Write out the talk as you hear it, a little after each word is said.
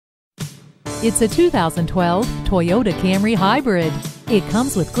It's a 2012 Toyota Camry Hybrid. It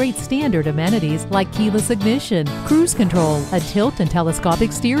comes with great standard amenities like keyless ignition, cruise control, a tilt and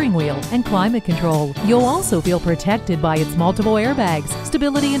telescopic steering wheel, and climate control. You'll also feel protected by its multiple airbags,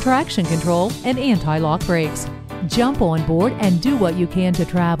 stability and traction control, and anti-lock brakes. Jump on board and do what you can to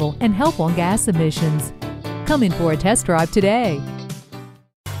travel and help on gas emissions. Come in for a test drive today.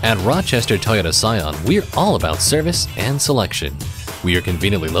 At Rochester Toyota Scion, we're all about service and selection. We are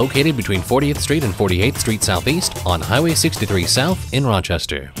conveniently located between 40th Street and 48th Street Southeast on Highway 63 South in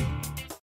Rochester.